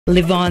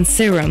LIVON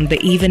Serum,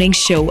 the evening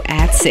show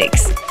at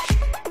 6.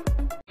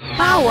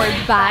 Powered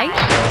by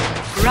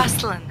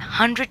RUSLAN,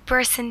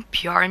 100%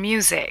 pure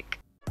music.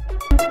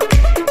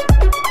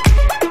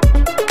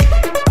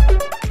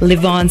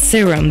 LIVON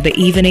Serum, the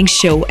evening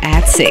show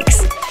at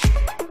 6.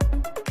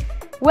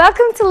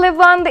 Welcome to Live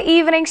On, the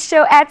evening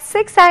show at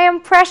 6. I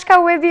am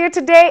Presca with you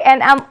today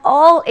and I'm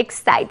all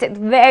excited,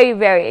 very,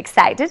 very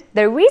excited.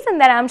 The reason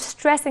that I'm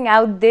stressing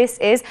out this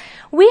is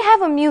we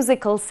have a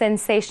musical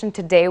sensation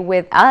today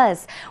with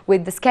us,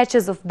 with the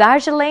sketches of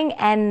Darjeeling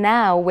and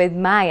now with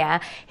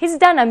Maya. He's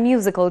done a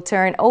musical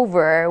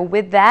turnover.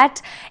 With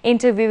that,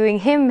 interviewing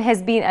him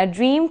has been a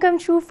dream come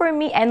true for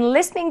me and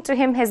listening to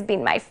him has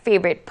been my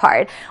favorite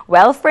part.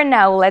 Well, for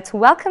now, let's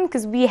welcome,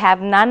 because we have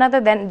none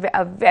other than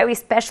a very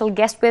special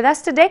guest with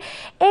us today.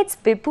 It's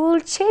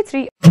Bipul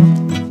Chettri.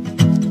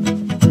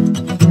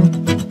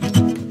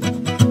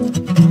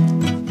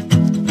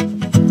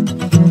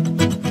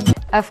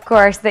 Of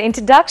course, the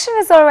introduction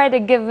is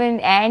already given,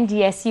 and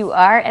yes, you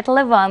are at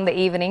Live On, the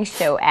evening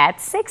show at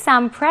 6.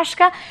 I'm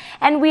Presca,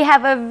 and we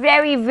have a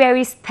very,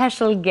 very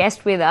special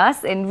guest with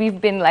us, and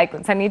we've been like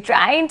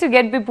trying to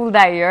get Bipul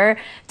here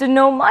to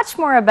know much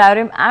more about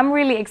him. I'm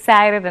really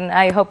excited, and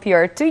I hope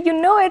you're too. You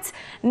know, it's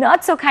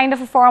not so kind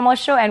of a formal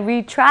show, and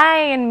we try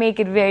and make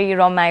it very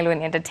Romilo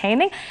and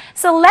entertaining.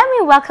 So let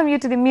me welcome you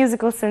to the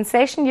musical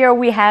sensation here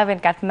we have in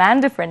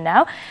Kathmandu for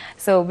now.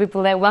 So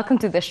Bipul, welcome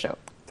to the show.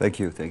 Thank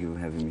you for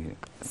having me here.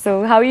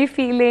 So how are you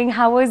feeling?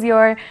 How was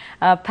your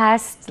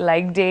past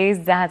days?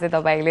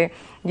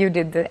 You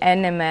did the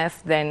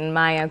NMF, then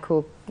Maya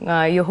ko,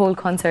 your whole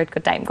concert ko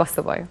time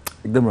kasto bhayo?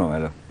 Ekdam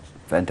ramaiलो.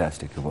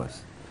 Fantastic it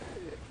was.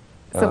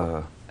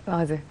 So,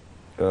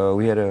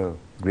 we had a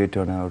great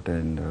turnout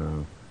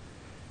and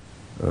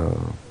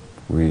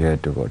we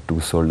had about 2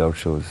 sold out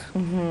shows.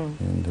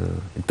 And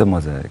ekdam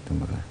maza ayo, ekdam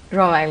maza ayo.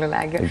 Ramailo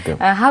लाग्यो.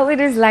 How it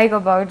is like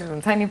about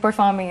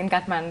performing in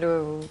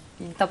Kathmandu?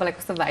 तपाईलाई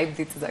कस्तो vibe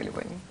दिन्छ जहिले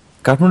पनि?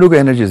 Kathmandu's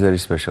energy is very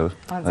special.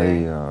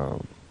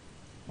 हजुर.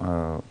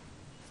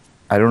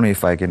 I don't know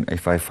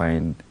if I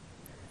find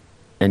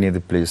any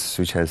other place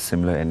which has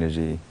similar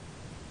energy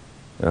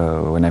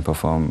when I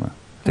perform.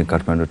 I think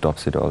Kathmandu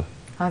tops it all.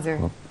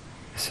 हजुर.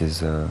 This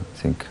is, I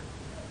think,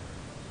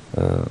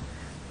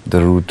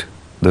 the root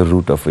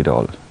of it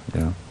all.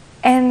 You know.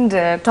 And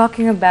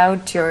talking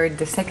about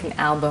the second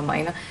album,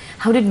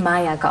 how did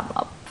Maya come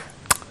up?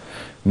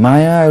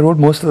 Maya, I wrote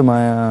most of the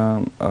Maya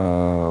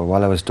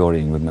while I was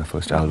touring with my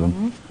first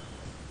album.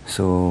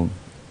 So,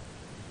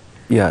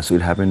 yeah, so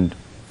it happened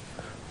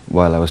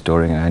while I was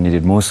touring. I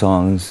needed more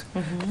songs,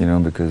 you know,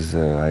 because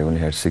I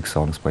only had 6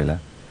 songs paila.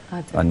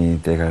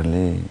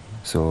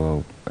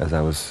 So, as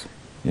I was,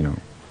 you know,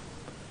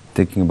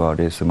 thinking about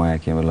it, so Maya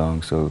came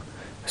along. So,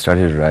 I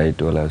started to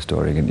write while I was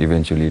touring, and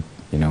eventually,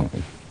 you know,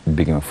 it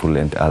became a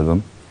full-length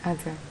album.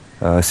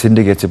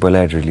 Syndicate I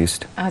had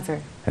released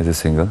as a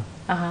single.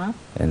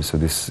 And so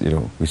this, you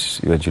know,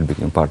 which eventually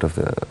became part of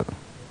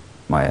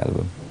my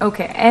album.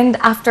 Okay, and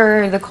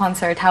after the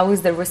concert, how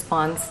was the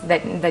response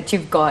that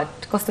you've got?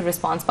 What's the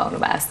response paunu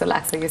bhayo jasto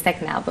लाग्छ your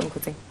second album ko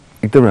चाहिँ?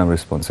 एकदम राम्रो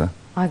response छ.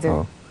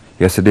 हजुर.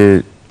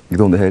 Yesterday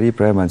गाउँदाखेरि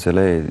प्राय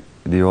मान्छेलाई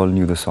they all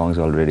knew the songs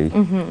already.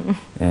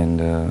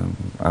 And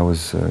I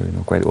was you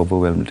know, quite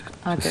overwhelmed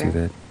to see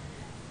that.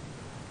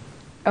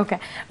 Okay.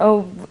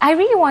 Oh, I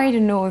really wanted to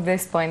know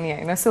this point here.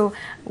 You know, so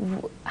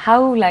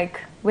how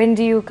when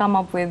do you come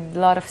up with a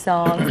lot of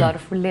songs, a lot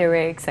of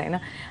lyrics? You know,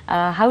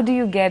 how do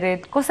you get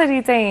it?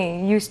 कसरी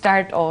चाहिँ you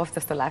start off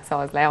जस्तो लाग्छ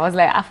I was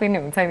like आफै नै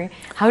हुन्छ नि.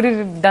 How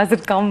does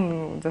it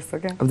come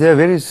जस्तो के? There are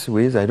various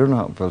ways. I don't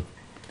know. Well,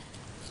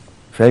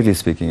 frankly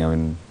speaking, I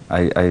mean,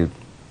 I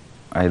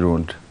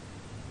don't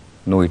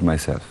know it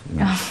myself. You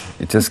know.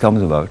 It just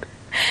comes about.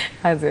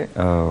 हजुर.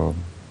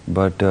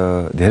 But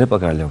धेरै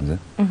प्रकारले हुन्छ.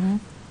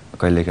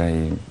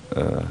 Kailekai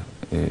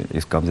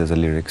it comes as a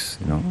lyrics,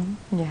 you know.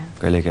 Yeah.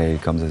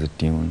 Kailekai comes as a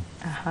tune.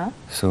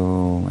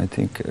 So I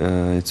think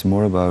it's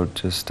more about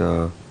just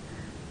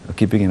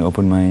keeping an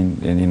open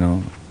mind and, you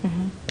know,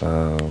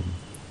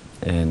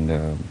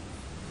 and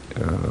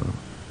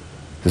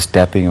just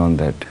tapping on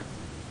that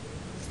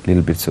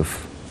little bits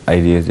of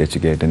ideas that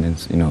you get, and then,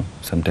 you know,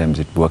 sometimes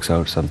it works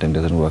out, sometimes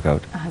it doesn't work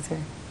out.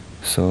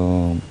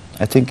 So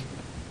I think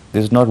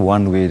there's not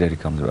one way that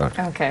it comes about.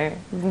 Okay,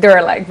 there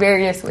are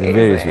various ways.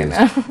 Various ways,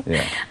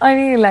 yeah. I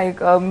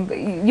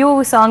mean,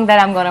 your song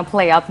that I'm gonna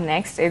play up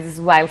next is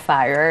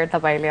Wildfire.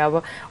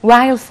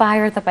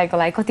 Wildfire, तपाईको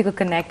लागि कतिको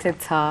connected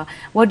छ?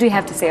 What do you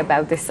have to say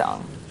about this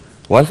song?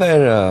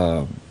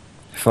 Wildfire,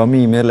 for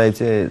me, I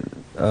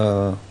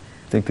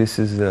think this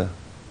is the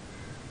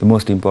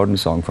most important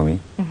song for me.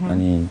 I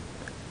mean,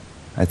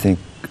 I think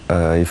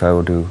if I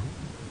were to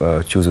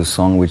choose a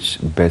song which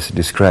best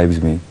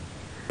describes me,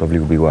 probably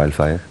would be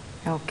Wildfire.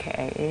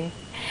 Okay.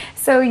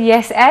 So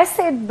yes, as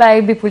said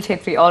by Bipul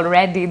Chettri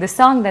already, the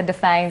song that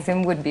defines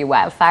him would be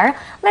Wildfire.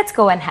 Let's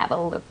go and have a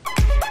look.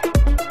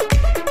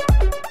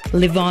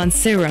 LIVON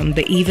Serum,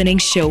 the evening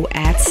show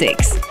at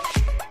 6.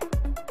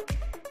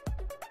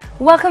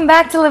 Welcome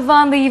back to Live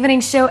On, the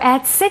evening show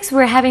at 6.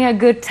 We're having a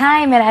good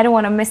time and I don't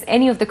want to miss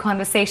any of the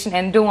conversation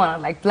and don't want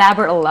to like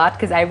blabber a lot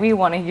because I really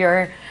want to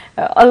hear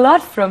a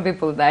lot from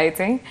people, I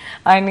think.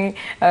 I mean,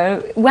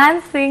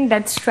 one thing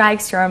that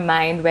strikes your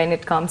mind when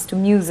it comes to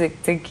music,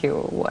 thank you,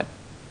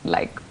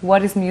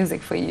 what is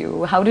music for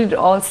you? How did it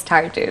all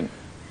started?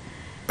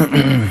 How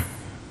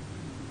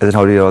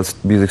did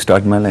music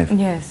start in my life?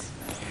 Yes.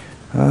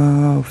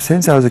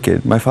 Since I was a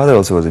kid. My father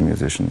also was a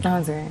musician.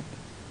 Oh, right.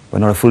 But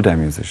not a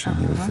full-time musician.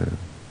 He was,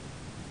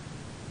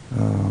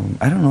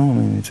 I don't know, I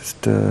mean, it's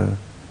just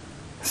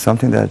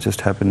something that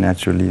just happened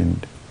naturally,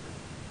 and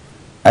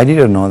I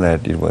didn't know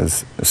that it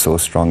was so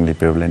strongly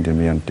prevalent in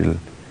me until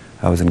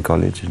I was in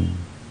college. And,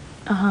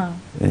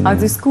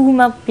 As a school,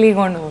 ma play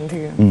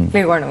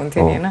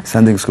garनुहुन्थ्यो.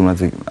 Sunday school,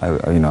 I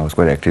was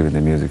quite active in the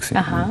music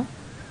scene.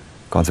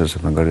 Concerts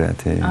of my.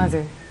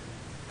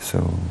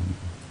 So,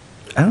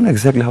 I don't know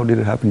exactly how did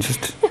it happen.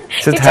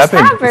 Just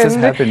happened. It just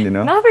happened, you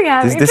know. Nothing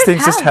happened. This thing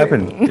just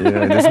happened.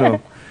 There's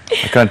no.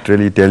 I can't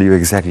really tell you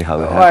exactly how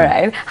it happened. All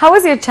right. How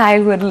was your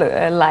childhood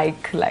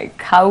like?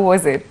 Like, how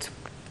was it?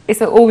 It's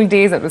the old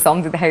days or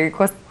something.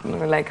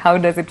 Like, how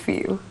does it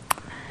feel?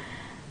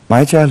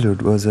 My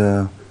childhood was,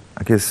 I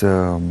guess,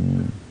 a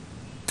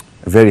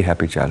very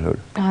happy childhood.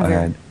 I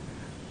had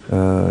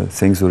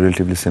things were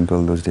relatively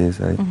simple those days.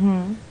 I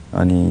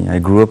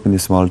grew up in a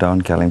small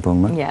town,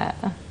 Kalimpong. Yeah.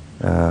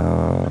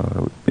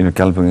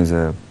 Kalimpong is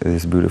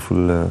this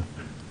beautiful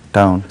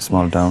town,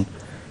 small town,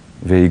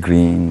 very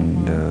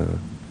green.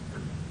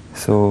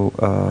 So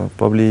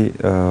probably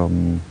there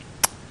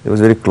was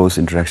very close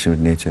interaction with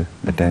nature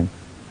at the time.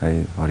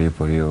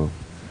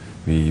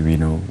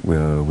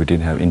 We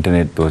didn't have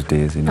internet those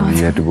days. We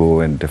had to go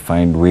and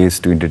find ways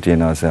to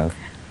entertain ourselves.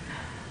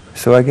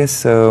 So I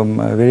guess a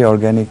very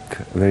organic,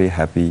 very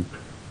happy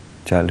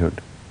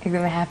childhood.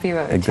 Extremely happy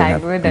about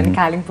childhood and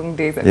Kalimpong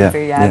days.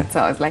 So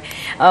I was like,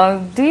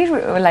 do you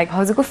like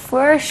how's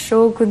first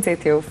show?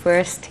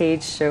 First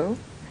stage show?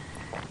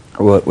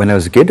 Well, when I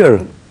was a kid,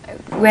 or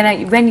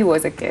when you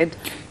was a kid?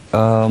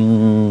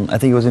 I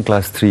think it was in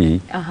class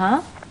 3.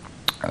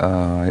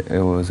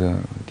 It was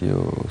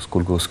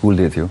school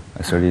day.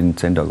 I studied in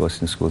St.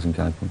 Augustine schools in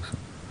Kalimpong.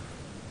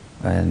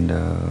 And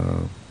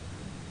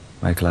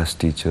my class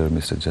teacher,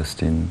 Mr.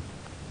 Justin,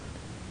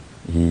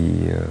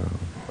 he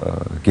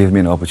gave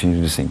me an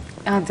opportunity to sing.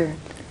 And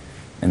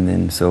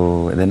then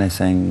I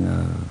sang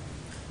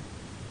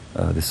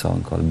this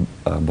song called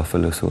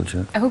Buffalo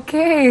Soldier.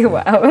 Okay,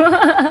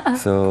 wow.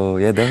 So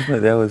yeah, that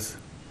was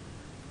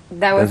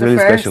the really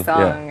first special.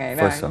 song. Yeah,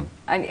 first song.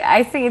 And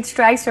I think it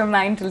strikes your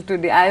mind till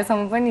today. I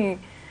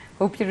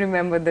hope you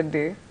remember the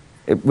day.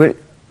 It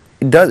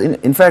does.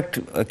 In fact,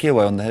 a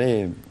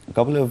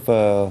couple of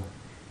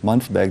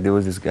months back, there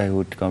was this guy who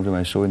would come to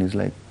my show, and he's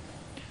like,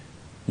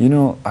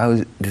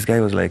 this guy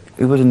was like,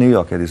 it was in New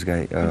York, this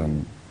guy,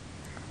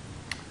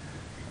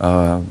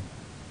 Ladu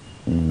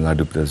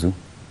Prazu.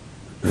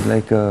 He was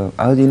like,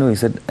 he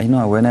said,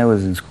 when I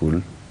was in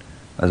school,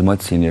 I was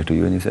much senior to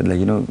you, and he said,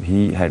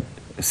 he had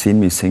seen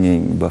me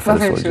singing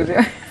Buffalo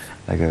Soldier.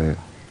 And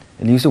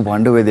he used to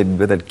wonder where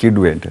that kid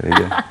went.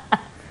 Right?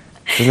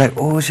 So he's like,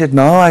 oh shit,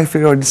 now I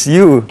figured out it's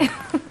you.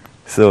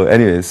 So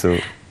anyway,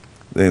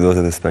 those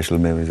are the special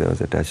memories that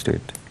was attached to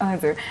it.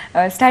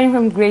 Starting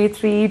from grade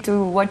 3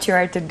 to what you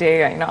are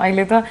today,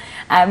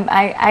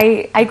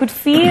 I could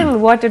feel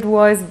what it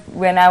was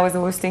when I was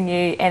hosting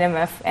a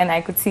NMF, and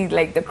I could see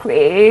like the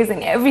craze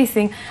and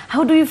everything.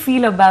 How do you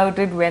feel about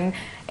it when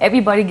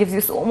everybody gives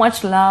you so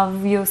much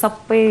love? You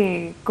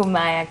sabai ko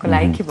maya ko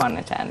lai ke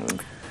bhanna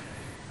chahनुहुन्छ?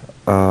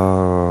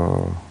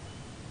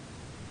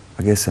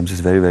 I guess I'm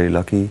just very, very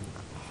lucky,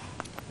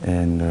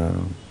 and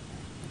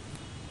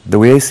the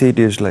way I see it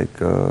is like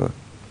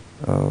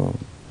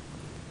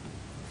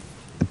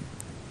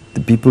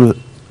the people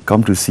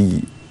come to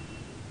see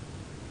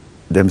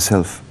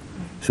themselves,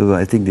 so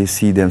I think they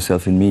see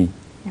themselves in me.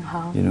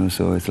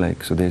 So it's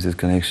like, so there's this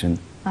connection.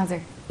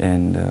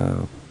 And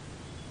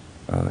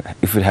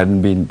if it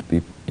hadn't been,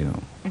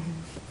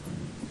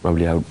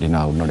 probably I would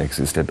not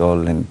exist at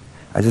all. And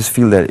I just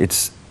feel that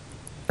it's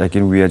like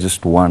we are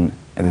just one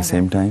at the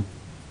same time.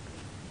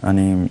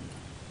 And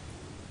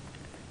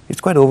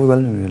it's quite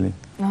overwhelming, really.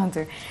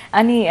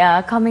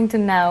 And coming to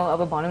now,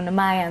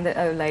 Maya and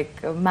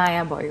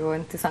Maya Boyo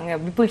and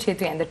Bipul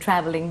Chettri and the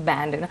traveling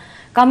band.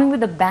 Coming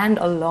with the band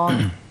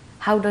along,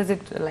 how does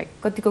it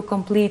Katiko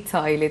complete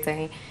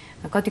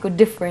Katiko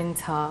different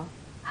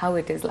how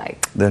it is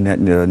like?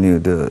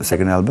 The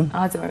second album?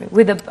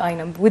 With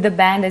the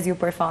band as you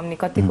perform,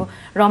 Katiko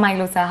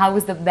Ramailo sa, how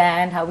was the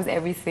band? How was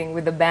everything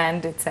with the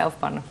band itself?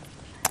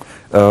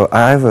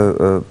 I have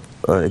a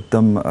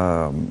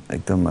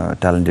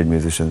talented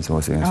musicians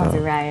mostly.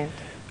 Right.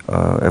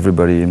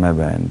 Everybody in my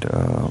band,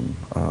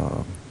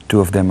 2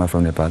 of them are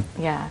from Nepal.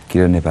 Yeah.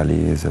 Kiran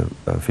Nepali is a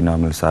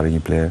phenomenal sarangi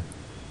player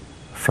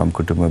from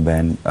Kutumba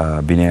band.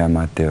 Binay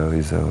Amatya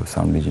is a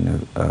sound engineer,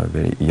 a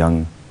very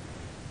young,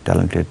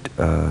 talented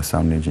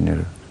sound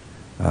engineer.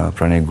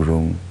 Pranay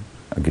Gurung,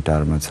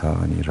 guitar ma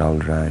cha, ani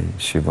Rahul Rai,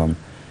 Shivam,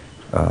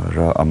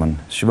 Aman.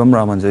 Shubham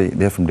Raman,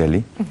 they're from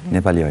Delhi,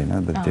 Nepali,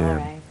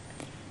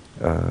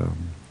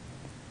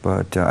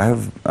 but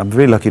I'm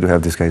very lucky to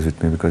have these guys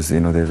with me because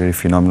they're very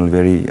phenomenal,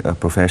 very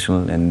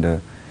professional,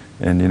 and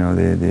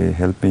they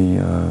help me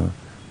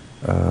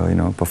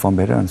perform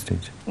better on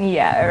stage.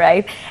 Yeah,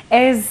 right.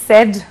 As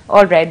said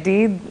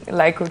already,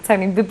 like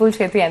Bipul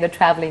Chettri and the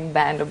traveling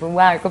band of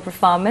Uwarko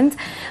performance,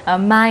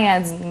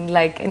 Maya's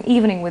like an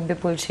evening with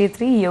Bipul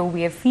Chettri.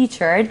 We have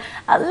featured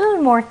a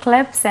little more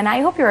clips, and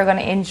I hope you're going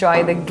to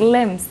enjoy the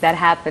glimpse that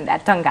happened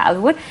at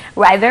Tangalwood.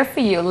 Right there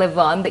for you, Live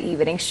On, the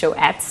evening show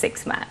at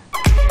 6 man.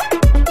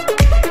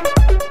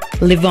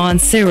 Live On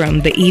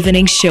Serum, the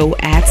evening show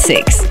at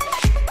 6.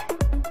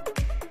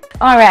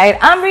 Alright,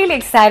 I'm really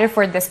excited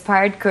for this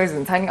part because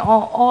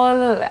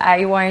all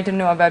I wanted to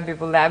know about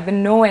people that I've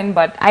been knowing,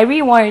 but I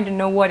really wanted to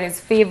know what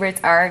his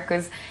favorites are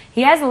because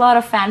he has a lot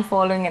of fan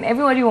following and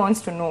everybody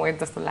wants to know it,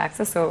 just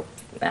Alexa. So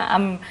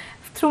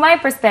through my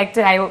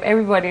perspective, I hope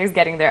everybody is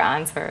getting their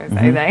answers.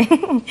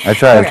 I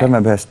try, I try my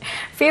best.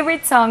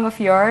 Favorite song of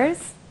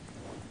yours?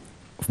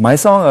 My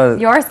song? Or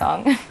your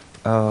song.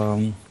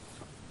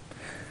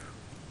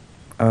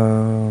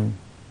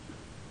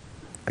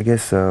 I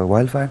guess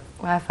Wildfire.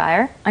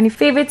 Wildfire. And your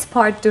favorite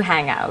spot to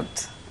hang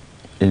out?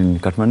 In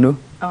Kathmandu?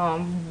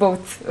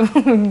 Both.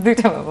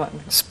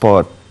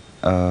 Spot.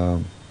 I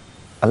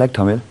like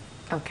Tamil.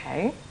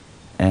 Okay.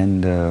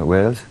 And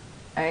where else?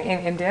 In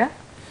India?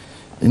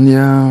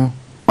 India,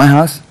 my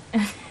house.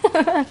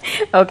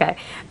 Okay.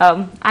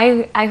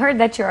 I heard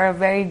that you're a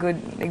very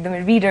good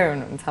reader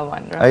on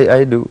someone, right?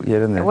 I do,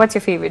 here and there. What's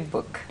your favorite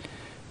book?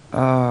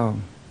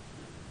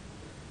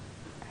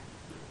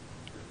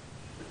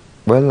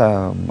 Well,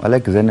 I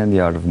like Zen and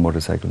the Art of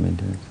Motorcycle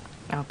Maintenance.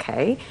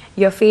 Okay.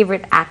 Your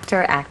favorite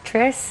actor,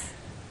 actress?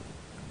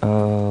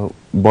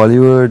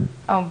 Bollywood.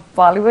 Oh,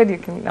 Bollywood, you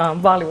can,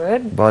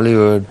 Bollywood.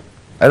 Bollywood.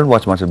 I don't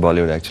watch much of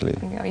Bollywood, actually.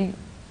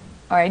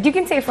 Alright, you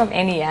can say from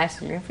any,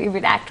 actually.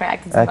 Favorite actor,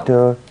 actress?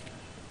 Actor.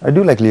 I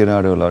do like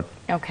Leonardo a lot.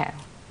 Okay.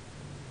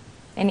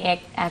 Any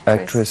actress?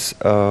 Actress,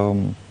 I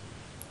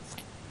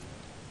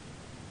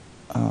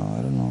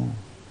don't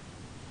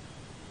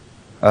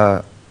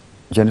know.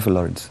 Jennifer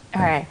Lawrence.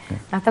 Alright.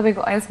 Now,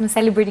 तपाईँको अहिलेसम्म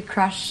celebrity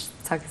crush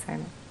छ कि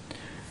छैन?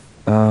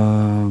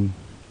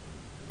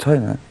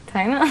 छैन.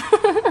 छैन?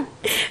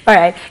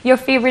 Alright. Your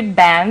favorite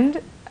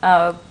band,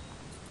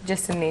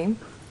 just a name?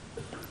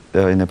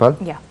 In Nepal?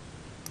 Yeah.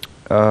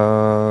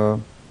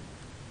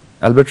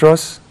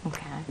 Albatross.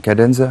 Okay.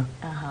 Cadenza.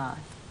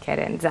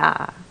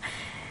 Cadenza.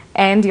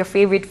 And your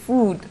favorite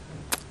food?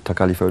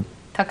 Thakali food.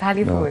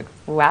 Thakali food.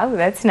 Wow,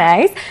 that's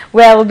nice.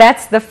 Well,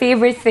 that's the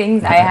favorite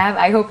things I have.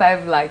 I hope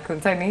I've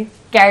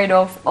carried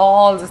off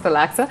all just the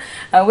laksa.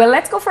 Well,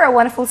 let's go for a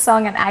wonderful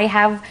song, and I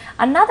have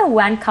another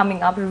one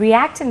coming up,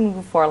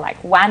 reacting for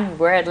like one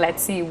word.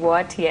 Let's see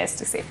what he has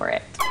to say for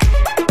it.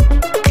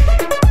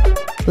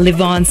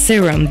 Live On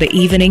Serum, the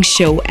evening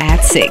show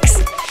at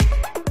 6.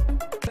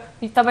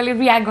 तपाईँले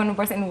react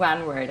गर्नुपर्छ in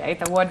one word,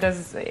 right? What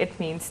does it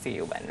means to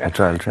you? I'll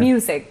try.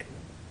 Music.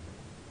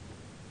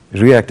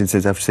 React, it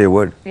says I have to say a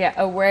word. Yeah,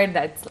 a word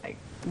that's like,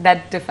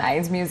 that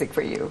defines music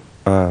for you.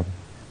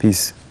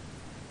 Peace.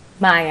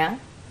 Maya.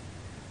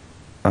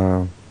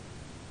 I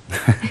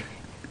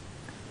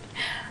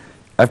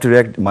have to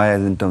react Maya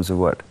in terms of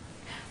what?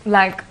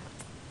 Like,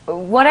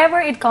 whatever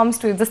it comes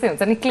to, जस्तै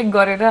हुन्छ नि click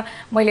गरेर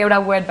मैले एउटा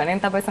word भने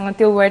तपाईसँग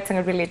त्यो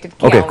वर्डसँग related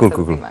के Okay, आउँछ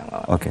cool.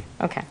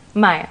 Okay.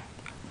 Maya.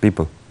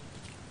 People.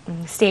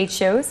 Stage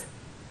shows.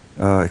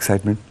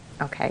 Excitement.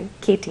 Okay.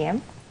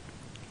 KTM.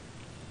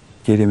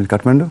 KTM in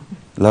Kathmandu.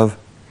 Love.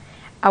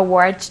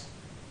 Awards.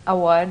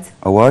 Awards.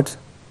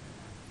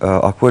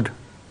 Awkward.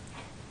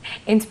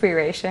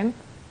 Inspiration.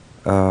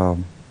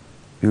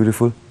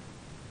 Beautiful.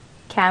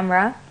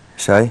 Camera.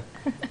 Shy.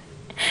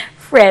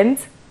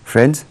 Friends.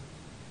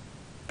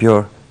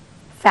 Pure.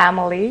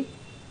 Family.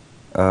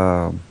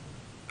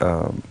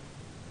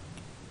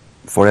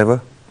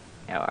 Forever.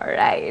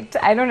 Alright.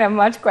 I don't have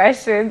much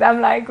questions.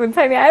 I'm like, I don't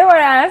want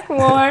to ask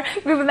more.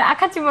 People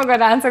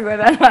are answer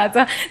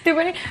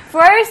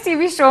first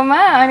TV show,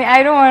 man.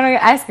 I don't want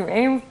to ask him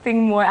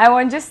anything more. I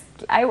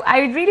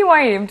really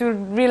want him to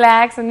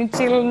relax and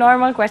chill,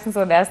 normal questions.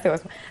 So that's the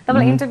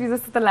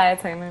interviews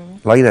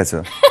like that,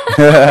 sir.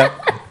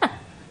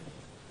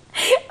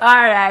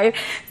 Alright.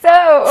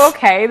 So,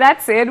 okay,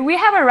 that's it. We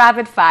have a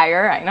rapid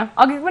fire, I know.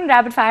 Okay, one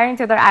rapid fire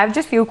into that. I have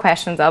just few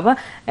questions,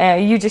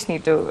 you just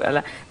need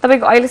to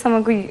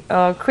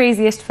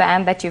craziest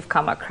fan that you've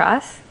come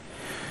across?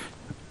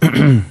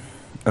 There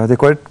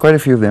are quite a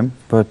few of them,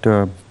 but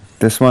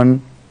this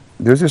one,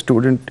 there was a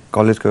student,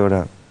 college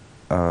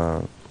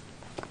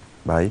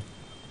bhai.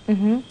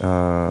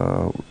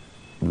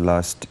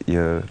 Last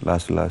year,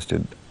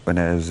 when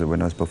I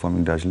was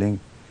performing Darjeeling.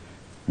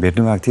 He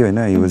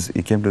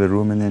came to the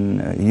room and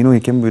then, he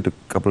came with a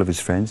couple of his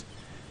friends.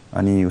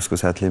 And he was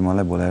meet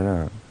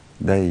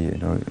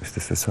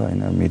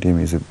him,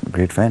 he's a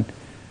great fan.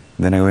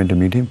 Then I went to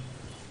meet him.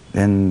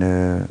 Then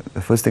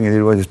the first thing I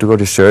did was just took out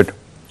his shirt.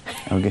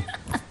 Okay.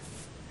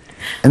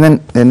 And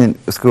then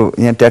उसको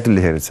यहाँ tattoo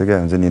लेखेको छ क्या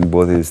हुन्छ नि in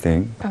both his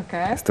thing.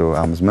 Okay. यस्तो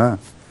आर्म्समा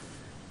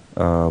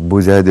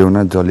बुझाइदेऊ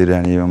न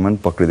जलिरहने मन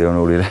पक्रिदेऊ न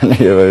उडिरहने.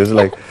 It was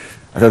like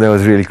I thought that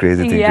was a really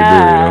crazy thing to do, you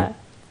know.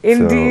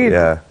 Indeed. So,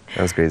 yeah,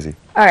 that was crazy.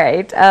 All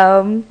right.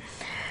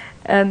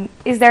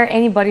 Is there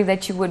anybody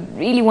that you would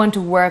really want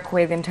to work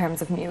with in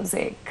terms of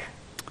music?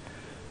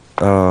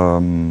 I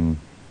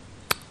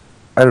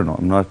don't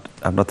know.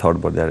 I've not thought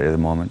about that at the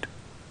moment,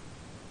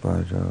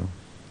 but in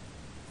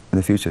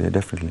the future, yeah,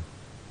 definitely.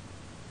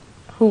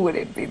 Who would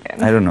it be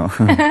then? I don't know.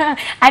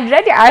 I'd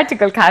read your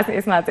article,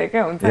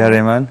 Yeah,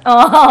 Rehman.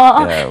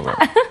 Oh. Yeah, well,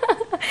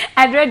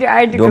 I'd read your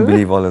article. don't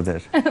believe all of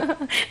that.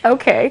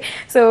 Okay,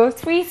 so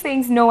 3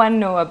 things no one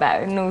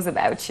knows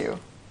about you.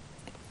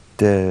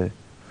 I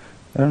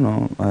don't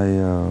know.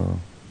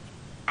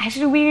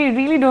 Actually, we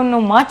really don't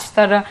know much.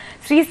 But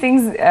 3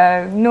 things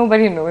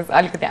nobody knows.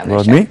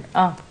 About me?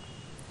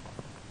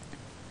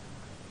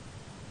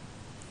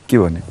 के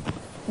भने?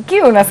 के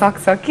हुन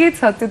सक्छ? के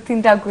छ त्यो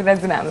 3टा कुरा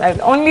जुन हामीलाई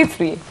only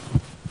 3.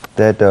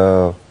 That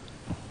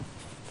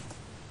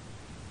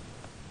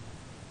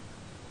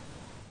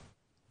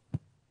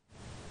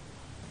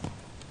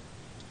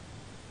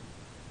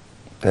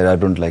that I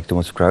don't like too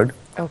much crowd.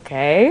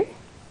 Okay.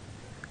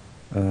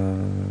 I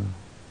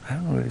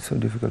don't know. It's a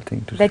difficult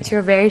thing to That say.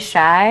 you're very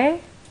shy.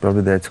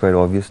 Probably that's quite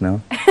obvious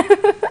now.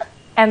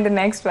 And the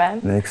next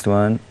one? The next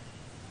one.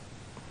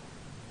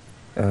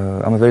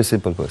 I'm a very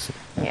simple person.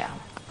 Yeah.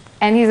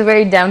 And he's a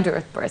very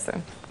down-to-earth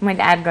person. My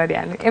dad got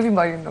it.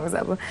 Everybody knows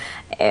that.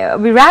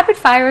 We rapid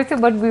fire with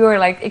it, but we were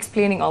like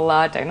explaining a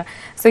lot. You know?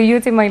 So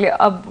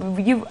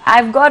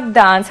I've got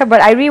the answer,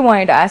 but I really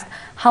wanted to ask,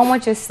 how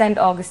much is St.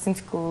 Augustine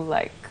School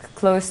like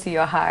close to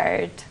your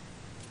heart?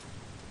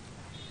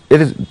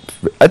 It is.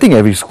 I think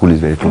every school is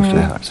very close to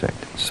their hearts, right?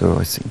 So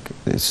I think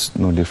it's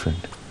no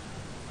different.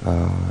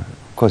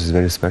 Of course, it's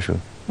very special.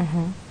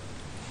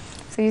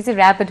 So you said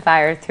rapid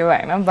fire too,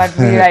 I know, but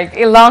we like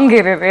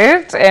elongated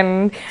it,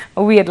 and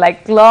we had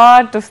like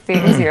lot of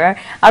things here.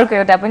 अर्को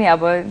एउटा पनि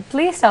अब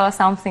please tell us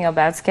something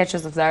about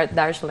sketches of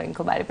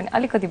दार्जिलिङको बारे पनि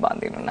अलिकति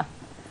भनिदिनु न.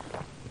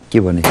 के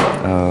भने?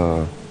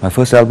 My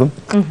first album.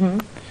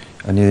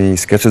 And the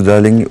Sketches of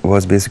Darling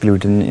was basically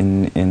written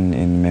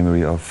in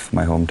memory of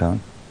my hometown.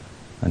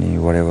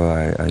 And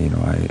whatever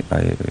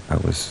I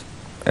was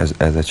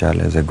as a child,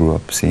 as I grew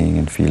up seeing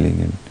and feeling,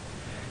 and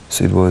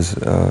so it was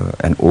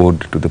an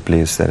ode to the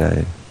place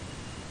that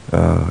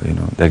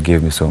that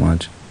gave me so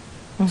much.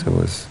 So it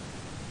was,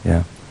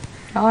 yeah.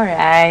 All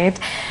right.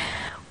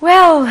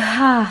 Well,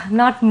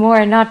 not more.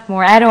 I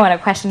don't want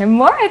to question him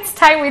more. It's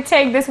time we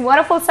take this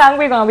wonderful song.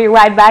 We're going to be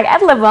right back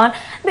at LIVON,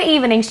 the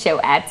evening show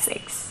at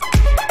 6.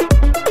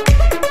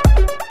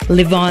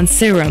 LIVON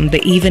Serum,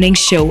 the evening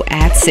show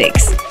at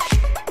 6.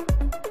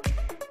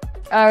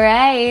 All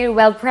right,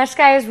 well,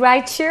 Presca is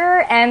right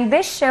here, and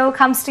this show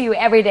comes to you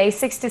every day,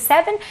 6 to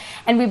 7,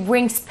 and we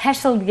bring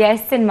special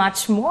guests and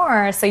much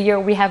more. So here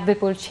we have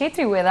Bipul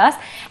Chettri with us,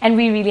 and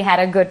we really had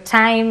a good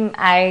time.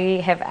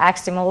 I have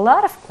asked him a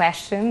lot of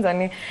questions,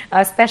 and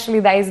especially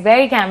that he's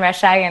very camera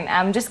shy, and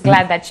I'm just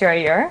glad that you're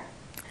here.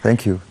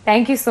 Thank you.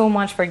 Thank you so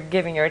much for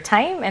giving your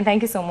time, and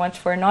thank you so much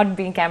for not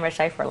being camera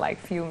shy for like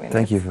few minutes.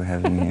 Thank you for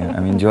having me here.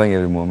 I'm enjoying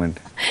every moment.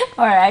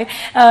 All right.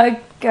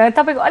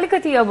 तपाईको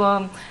अलिकति अब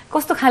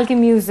कस्तो खालको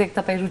music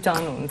तपाई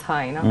रुचाउनुहुन्छ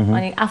हैन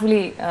अनि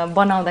आफुले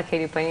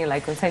बनाउँदाखेरि पनि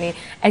लाइक हुन्छ नि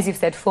as you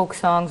said folk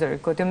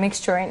songsहरुको त्यो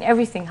mixture and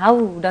everything, how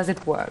does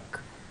it work?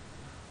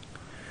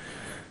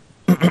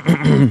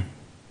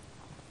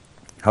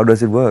 How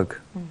does it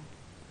work?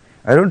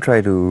 I don't try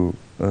to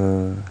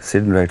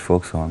sit and write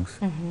folk songs.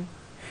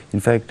 In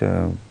fact,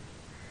 I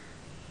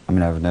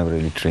mean, I've never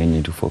really trained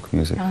into folk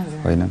music.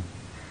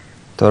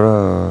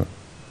 But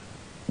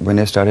when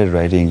I started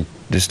writing, it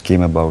just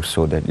came about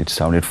so that it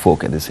sounded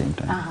folk at the same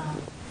time.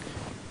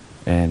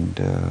 And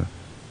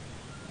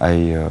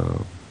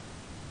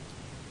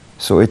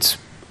so it's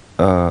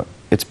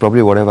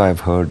probably whatever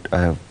I've heard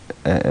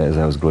as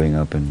I was growing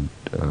up, and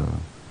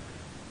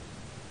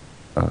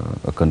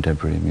a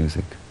contemporary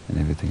music and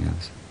everything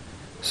else.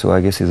 So I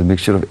guess it's a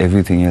mixture of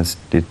everything else,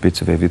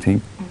 bits of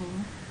everything.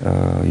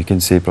 You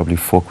can say probably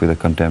folk with a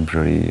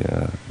contemporary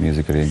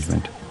music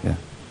arrangement. Yeah.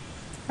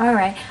 All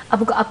right.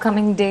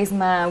 Upcoming days,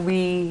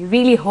 we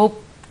really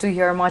hope to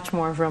hear much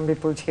more from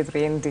Bipul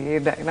Chettri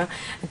indeed. You know,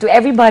 to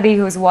everybody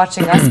who's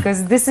watching us,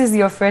 because this is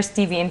your first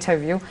TV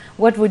interview,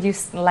 what would you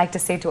like to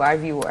say to our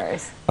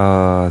viewers?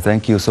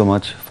 Thank you so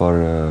much for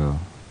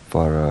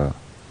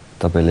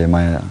तपाईले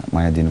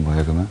माया दिनु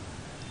भएकोमा.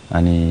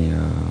 अनि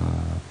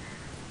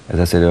as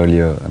I said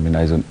earlier, I mean,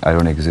 I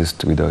don't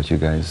exist without you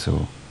guys,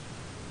 so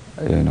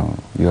you know,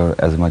 you're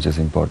as much as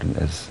important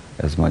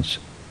as much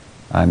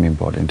I'm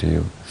important to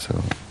you.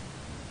 So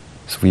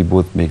we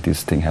both make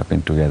this thing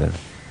happen together.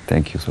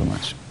 Thank you so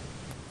much.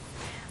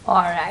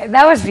 Alright,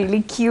 that was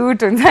really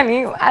cute. I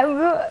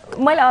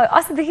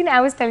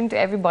was telling to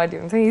everybody,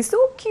 he's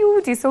so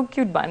cute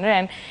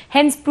and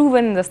hence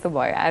proven as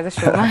a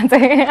show.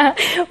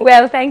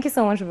 Well, thank you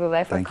so much,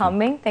 Bipul, for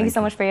coming. Thank you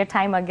so much for your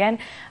time again.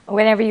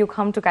 Whenever you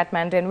come to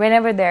Kathmandu and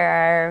whenever there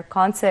are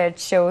concert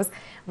shows,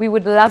 we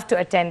would love to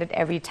attend it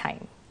every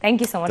time. Thank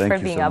you so much for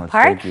being a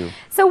part.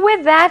 So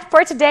with that,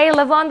 for today,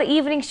 Live On, the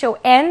evening show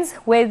ends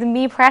with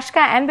me, Presca,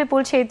 and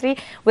Bipul Chettri.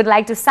 Would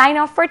like to sign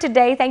off for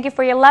today. Thank you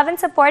for your love and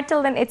support.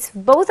 Till then, it's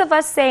both of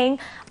us saying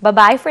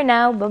bye-bye for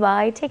now.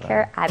 Bye-bye. Take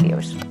care.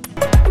 Adios.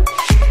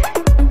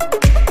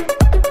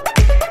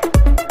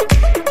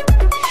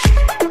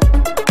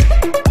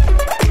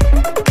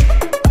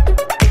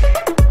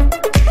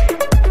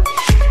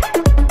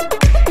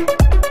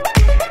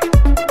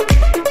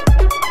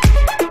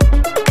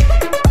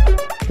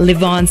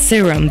 LIVON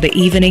Serum, the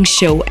evening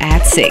show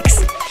at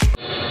 6.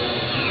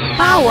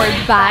 Powered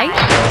by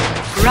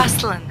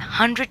RUSLAN,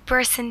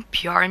 100%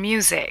 pure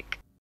music.